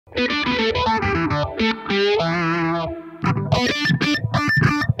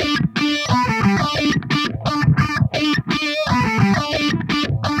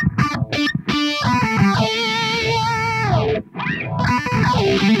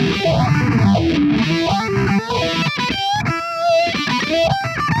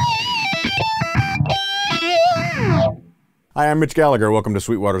Hi, I'm Mitch Gallagher. Welcome to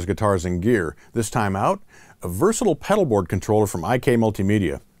Sweetwater's Guitars and Gear. This time out, a versatile pedalboard controller from IK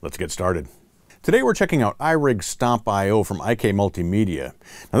Multimedia. Let's get started. Today we're checking out iRig Stomp IO from IK Multimedia.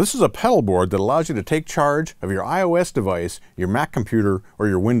 Now this is a pedalboard that allows you to take charge of your iOS device, your Mac computer, or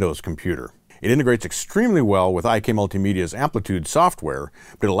your Windows computer. It integrates extremely well with IK Multimedia's AmpliTube software,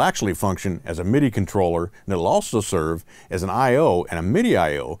 but it'll actually function as a MIDI controller, and it'll also serve as an I/O and a MIDI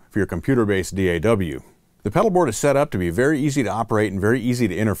I/O for your computer-based DAW. The pedalboard is set up to be very easy to operate and very easy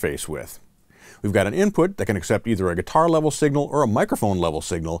to interface with. We've got an input that can accept either a guitar level signal or a microphone level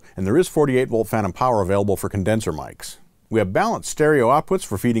signal, and there is 48-volt phantom power available for condenser mics. We have balanced stereo outputs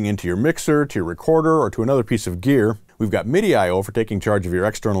for feeding into your mixer, to your recorder, or to another piece of gear. We've got MIDI I/O for taking charge of your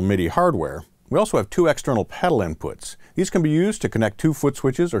external MIDI hardware. We also have two external pedal inputs. These can be used to connect two foot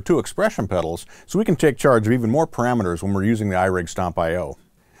switches or two expression pedals, so we can take charge of even more parameters when we're using the iRig Stomp IO.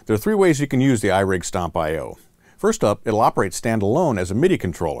 There are three ways you can use the iRig Stomp IO. First up, it'll operate standalone as a MIDI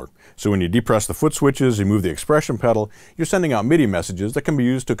controller. So when you depress the foot switches, you move the expression pedal, you're sending out MIDI messages that can be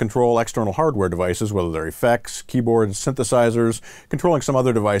used to control external hardware devices, whether they're effects, keyboards, synthesizers, controlling some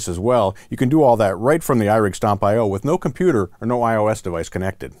other device as well. You can do all that right from the iRig Stomp IO with no computer or no iOS device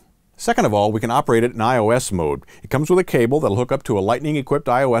connected. Second of all, we can operate it in iOS mode. It comes with a cable that'll hook up to a lightning-equipped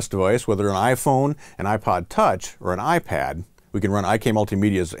iOS device, whether an iPhone, an iPod Touch, or an iPad. We can run IK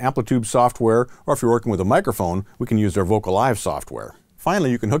Multimedia's AmpliTube software, or if you're working with a microphone, we can use their Vocal Live software.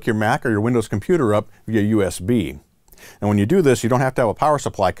 Finally, you can hook your Mac or your Windows computer up via USB. And when you do this, you don't have to have a power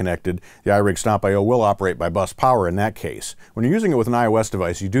supply connected. The iRig Stomp IO will operate by bus power in that case. When you're using it with an iOS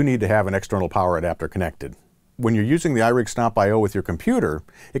device, you do need to have an external power adapter connected. When you're using the iRig Stomp IO with your computer,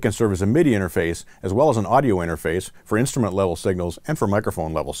 it can serve as a MIDI interface as well as an audio interface for instrument level signals and for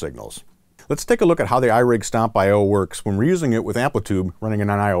microphone level signals. Let's take a look at how the iRig Stomp IO works when we're using it with AmpliTube running in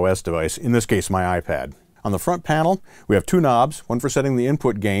an iOS device, in this case my iPad. On the front panel, we have two knobs, one for setting the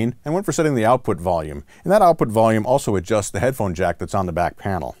input gain and one for setting the output volume. And that output volume also adjusts the headphone jack that's on the back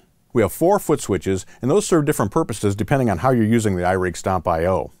panel. We have 4 foot switches, and those serve different purposes depending on how you're using the iRig Stomp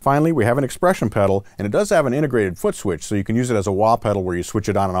IO. Finally, we have an expression pedal, and it does have an integrated foot switch, so you can use it as a wah pedal where you switch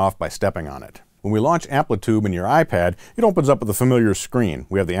it on and off by stepping on it. When we launch AmpliTube in your iPad, it opens up with a familiar screen.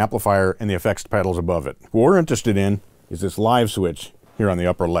 We have the amplifier and the effects pedals above it. What we're interested in is this live switch here on the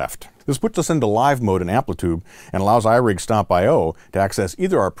upper left. This puts us into live mode in AmpliTube and allows iRig Stomp IO to access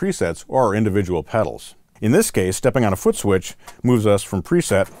either our presets or our individual pedals. In this case, stepping on a foot switch moves us from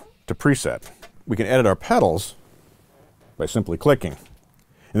preset to preset. We can edit our pedals by simply clicking.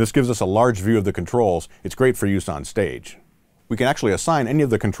 And this gives us a large view of the controls. It's great for use on stage. We can actually assign any of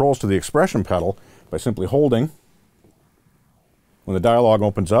the controls to the expression pedal by simply holding. When the dialog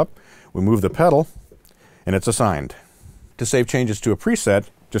opens up, we move the pedal and it's assigned. To save changes to a preset,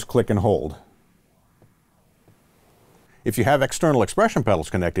 just click and hold. If you have external expression pedals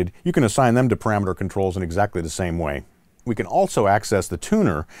connected, you can assign them to parameter controls in exactly the same way. We can also access the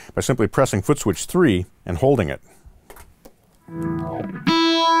tuner by simply pressing foot switch 3 and holding it.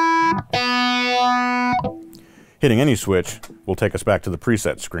 Hitting any switch will take us back to the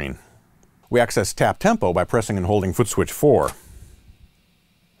preset screen. We access tap tempo by pressing and holding foot switch 4.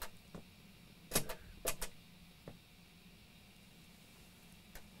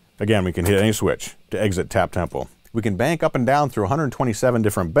 Again, we can hit any switch to exit tap tempo. We can bank up and down through 127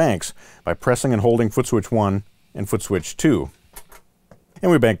 different banks by pressing and holding foot switch 1 and foot switch 2. And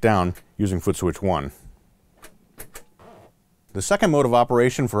we bank down using foot switch 1. The second mode of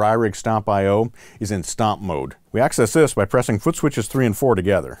operation for iRig Stomp IO is in stomp mode. We access this by pressing foot switches 3 and 4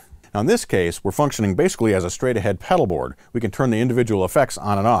 together. Now in this case, we're functioning basically as a straight ahead pedalboard. We can turn the individual effects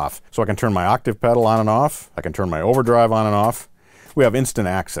on and off. So I can turn my octave pedal on and off. I can turn my overdrive on and off. We have instant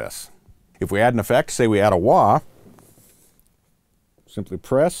access. If we add an effect, say we add a wah, simply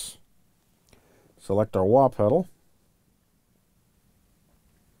press, select our wah pedal.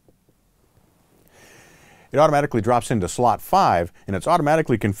 It automatically drops into slot 5, and it's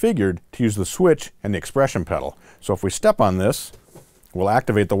automatically configured to use the switch and the expression pedal. So if we step on this, we'll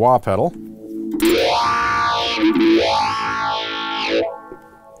activate the wah pedal.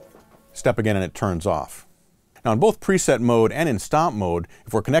 Step again and it turns off. Now in both preset mode and in stomp mode,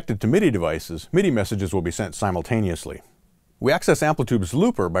 if we're connected to MIDI devices, MIDI messages will be sent simultaneously. We access AmpliTube's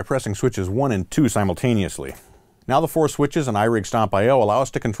looper by pressing switches 1 and 2 simultaneously. Now the 4 switches on iRig Stomp IO allow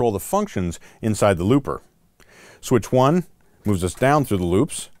us to control the functions inside the looper. Switch 1 moves us down through the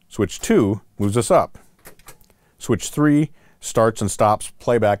loops. Switch 2 moves us up. Switch 3 starts and stops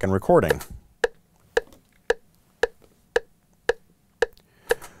playback and recording.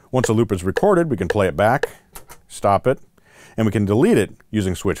 Once a loop is recorded, we can play it back, stop it, and we can delete it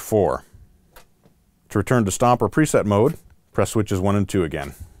using switch 4. To return to stomp or preset mode, press switches 1 and 2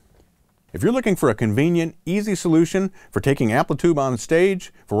 again. If you're looking for a convenient, easy solution for taking AmpliTube on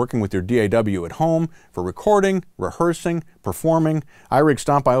stage, for working with your DAW at home, for recording, rehearsing, performing, iRig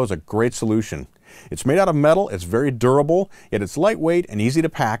Stomp I is a great solution. It's made out of metal, it's very durable, yet it's lightweight and easy to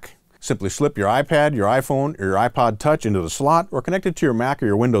pack. Simply slip your iPad, your iPhone, or your iPod Touch into the slot, or connect it to your Mac or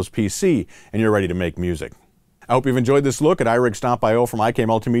your Windows PC, and you're ready to make music. I hope you've enjoyed this look at iRig Stomp I from IK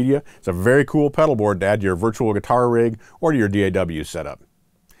Multimedia. It's a very cool pedal board to add to your virtual guitar rig or to your DAW setup.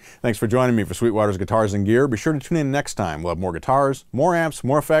 Thanks for joining me for Sweetwater's Guitars and Gear. Be sure to tune in next time. We'll have more guitars, more amps,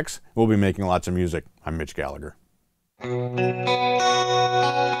 more effects. We'll be making lots of music. I'm Mitch Gallagher.